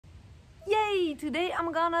Hi! Today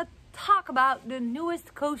I'm gonna talk about the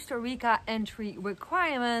newest Costa Rica entry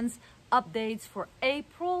requirements updates for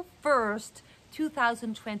April 1st,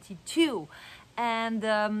 2022.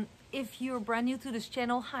 And if you're brand new to this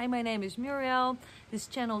channel, hi, my name is Muriel. This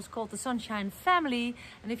channel is called The Sunshine Family.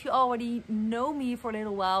 And if you already know me for a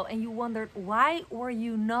little while and you wondered why were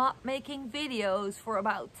you not making videos for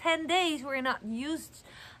about 10 days, we're not used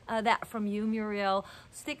that from you, Muriel,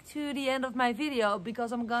 stick to the end of my video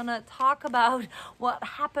because I'm gonna talk about what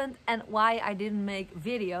happened and why I didn't make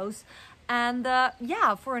videos. And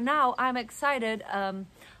yeah, for now I'm excited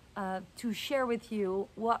to share with you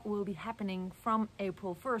what will be happening from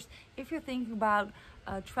April 1st. If you're thinking about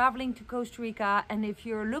traveling to Costa Rica, and if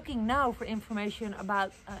you're looking now for information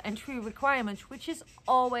about entry requirements, which is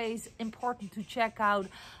always important to check out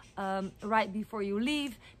right before you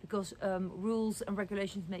leave, because rules and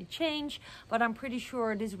regulations may change, but I'm pretty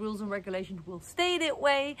sure these rules and regulations will stay that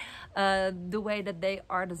way, the way that they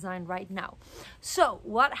are designed right now. So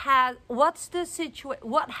what has the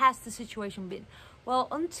situation been? Well,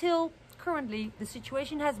 until currently, the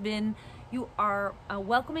situation has been you are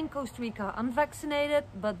welcoming Costa Rica unvaccinated,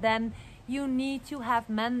 but then you need to have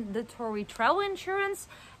mandatory travel insurance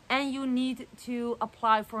and you need to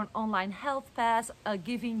apply for an online HealthPas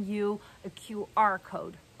giving you a QR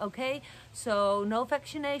code. Okay, so no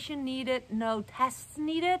vaccination needed, no tests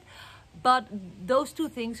needed, but those two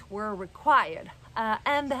things were required.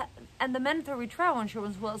 And the mandatory travel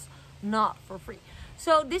insurance was not for free.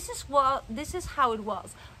 So this is how it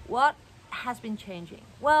was. What has been changing?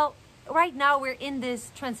 Well, right now we're in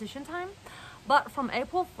this transition time, but from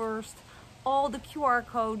April 1st, all the QR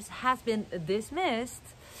codes has been dismissed,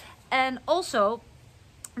 and also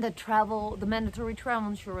the mandatory travel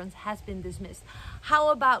insurance has been dismissed. How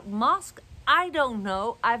about masks? I don't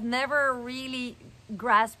know. I've never really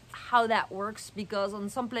grasped how that works, because on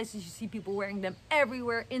some places you see people wearing them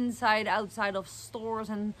everywhere, inside, outside of stores,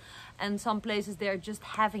 and some places they're just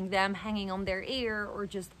having them hanging on their ear or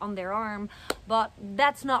just on their arm, but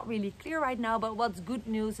that's not really clear right now. But what's good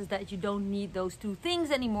news is that you don't need those two things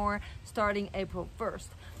anymore starting April 1st.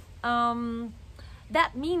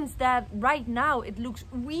 That means that right now it looks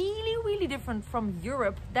really different from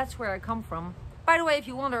Europe. That's where I come from. By the way, if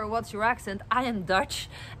you wonder what's your accent, I am Dutch,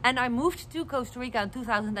 and I moved to Costa Rica in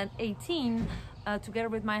 2018 together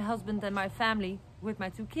with my husband and my family, with my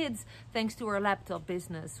two kids, thanks to our laptop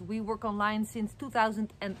business. We work online since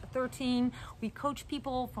 2013. We coach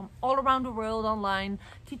people from all around the world online,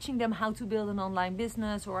 teaching them how to build an online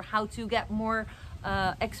business or how to get more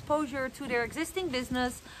exposure to their existing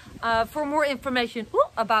business. For more information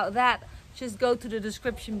about that, just go to the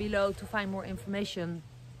description below to find more information.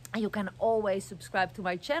 And you can always subscribe to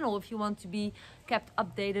my channel if you want to be kept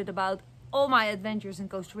updated about all my adventures in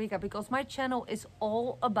Costa Rica, because my channel is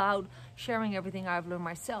all about sharing everything I've learned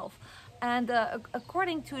myself. And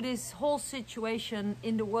according to this whole situation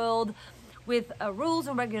in the world with rules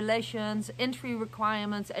and regulations, entry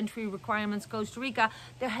requirements, Costa Rica,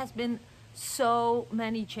 there has been so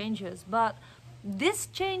many changes. But this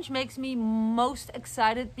change makes me most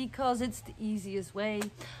excited because it's the easiest way.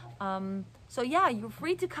 So yeah, you're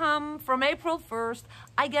free to come from April 1st.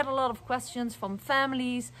 I get a lot of questions from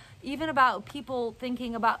families, even about people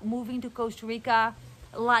thinking about moving to Costa Rica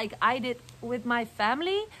like I did with my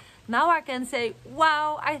family. Now I can say,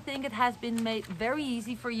 wow, I think it has been made very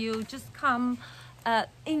easy for you. Just come.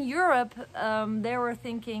 In Europe, they were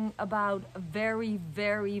thinking about very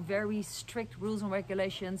strict rules and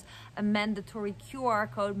regulations, a mandatory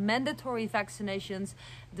QR code, mandatory vaccinations,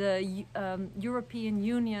 the European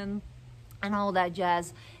Union, and all that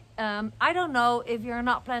jazz. I don't know if you're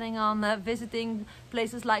not planning on visiting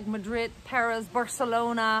places like Madrid, Paris,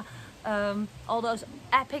 Barcelona, all those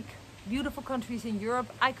epic, beautiful countries in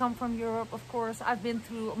Europe. I come from Europe, of course. I've been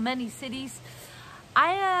through many cities.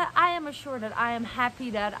 I am assured that I am happy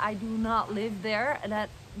that I do not live there.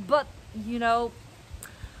 But you know,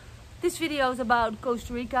 this video is about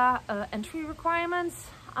Costa Rica entry requirements.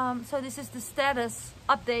 So this is the status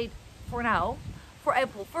update for now, for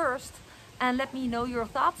April 1st. And let me know your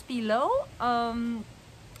thoughts below.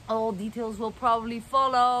 All details will probably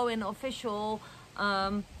follow in official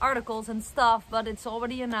articles and stuff, but it's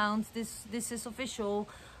already announced. This is official.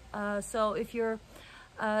 So if you're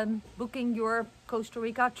booking your Costa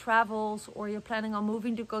Rica travels, or you're planning on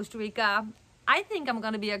moving to Costa Rica, I think I'm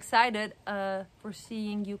gonna be excited for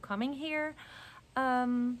seeing you coming here.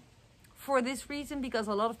 For this reason, because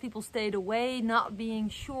a lot of people stayed away, not being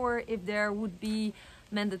sure if there would be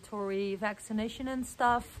mandatory vaccination and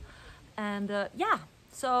stuff. And yeah,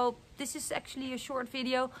 so this is actually a short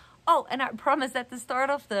video. Oh, and I promised at the start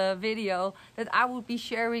of the video that I would be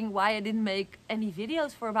sharing why I didn't make any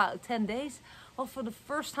videos for about 10 days. Well, for the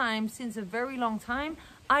first time since a very long time,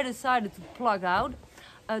 I decided to plug out.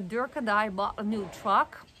 Dirk and I bought a new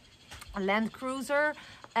truck, a Land Cruiser,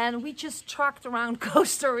 and we just trucked around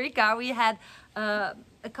Costa Rica. We had a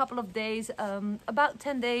couple of days, about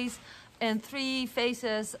 10 days and 3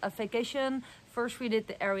 phases of vacation. First we did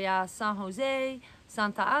the area San Jose,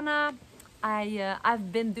 Santa Ana.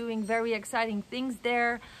 I've been doing very exciting things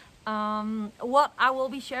there. What I will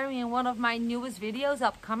be sharing in one of my newest videos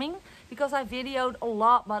upcoming, because I videoed a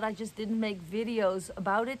lot but I just didn't make videos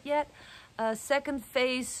about it yet. Second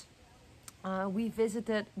phase, we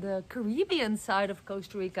visited the Caribbean side of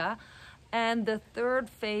Costa Rica, and the third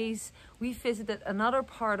phase we visited another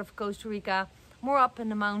part of Costa Rica, more up in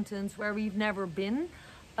the mountains where we've never been.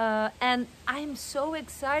 And I'm so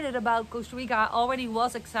excited about Costa Rica. I already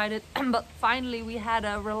was excited, but finally we had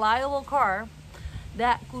a reliable car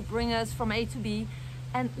that could bring us from A to B.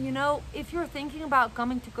 And you know, if you're thinking about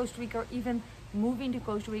coming to Costa Rica or even moving to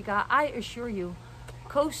Costa Rica, I assure you,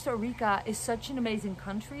 Costa Rica is such an amazing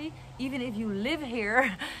country. Even if you live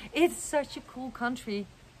here, it's such a cool country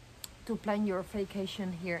to plan your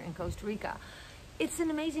vacation here in Costa Rica. It's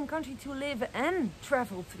an amazing country to live and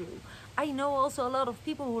travel through. I know also a lot of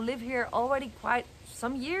people who live here already quite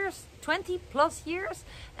some years, 20 plus years,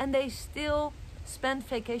 and they still spend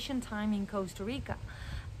vacation time in Costa Rica.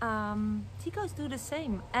 Ticos do the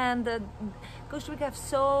same, and Costa Rica have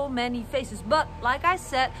so many faces. But like I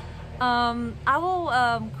said, I will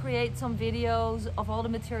create some videos of all the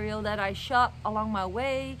material that I shot along my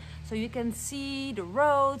way, so you can see the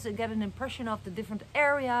roads and get an impression of the different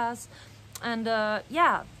areas. And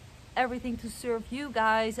yeah, everything to serve you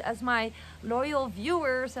guys as my loyal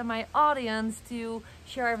viewers and my audience, to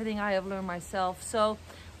share everything I have learned myself. So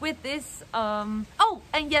with this, oh,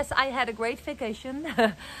 and yes, I had a great vacation.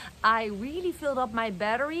 I really filled up my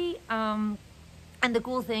battery. And the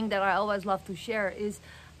cool thing that I always love to share is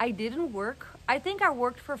I didn't work. I think I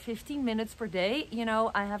worked for 15 minutes per day. You know,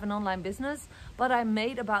 I have an online business, but I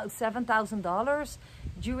made about $7,000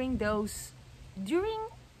 during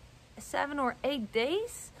 7 or 8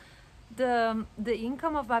 days. The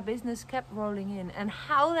income of my business kept rolling in. And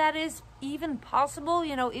how that is even possible,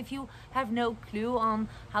 you know, if you have no clue on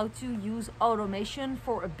how to use automation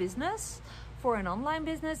for a business, for an online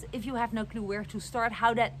business, if you have no clue where to start,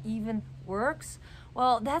 how that even works,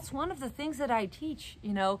 well, that's one of the things that I teach.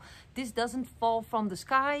 You know, this doesn't fall from the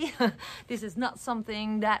sky. This is not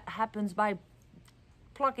something that happens by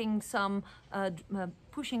plugging some,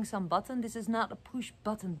 pushing some button. This is not a push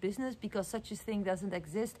button business, because such a thing doesn't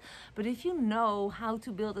exist. But if you know how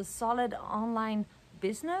to build a solid online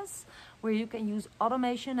business where you can use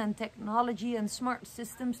automation and technology and smart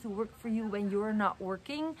systems to work for you when you're not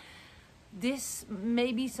working, this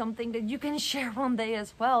may be something that you can share one day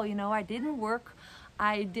as well. You know, I didn't work.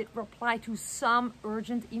 I did reply to some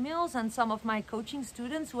urgent emails and some of my coaching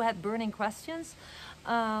students who had burning questions.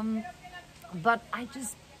 But I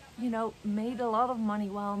just, you know, made a lot of money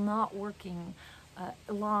while not working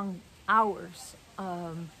long hours,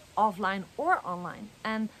 offline or online.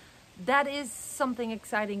 And that is something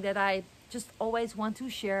exciting that I just always want to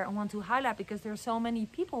share and want to highlight, because there are so many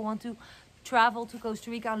people who want to travel to Costa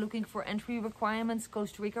Rica looking for entry requirements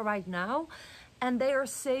Costa Rica right now, and they are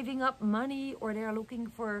saving up money, or they are looking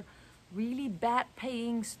for really bad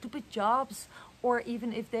paying stupid jobs, or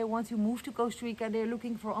even if they want to move to Costa Rica, they're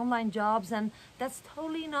looking for online jobs, and that's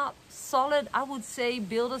totally not solid. I would say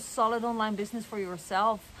build a solid online business for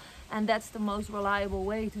yourself, and that's the most reliable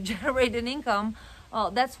way to generate an income. Well,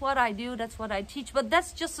 that's what I do, that's what I teach, but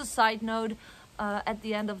that's just a side note. At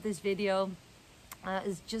the end of this video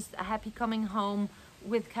is just a happy coming home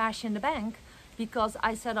with cash in the bank, because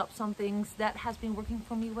I set up some things that has been working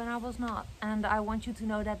for me when I was not, and I want you to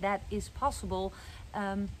know that that is possible.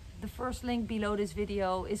 The first link below this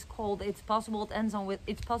video is called It's Possible. It ends on with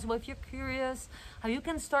It's Possible. If you're curious how you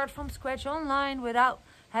can start from scratch online without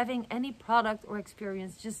having any product or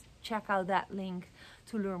experience, just check out that link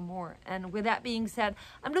to learn more. And with that being said,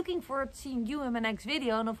 I'm looking forward to seeing you in my next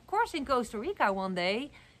video, and of course in Costa Rica one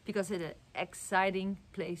day, because it's an exciting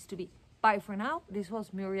place to be. Bye for now. This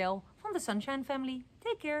was Muriel from the Sunshine Family.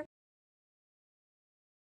 Take care.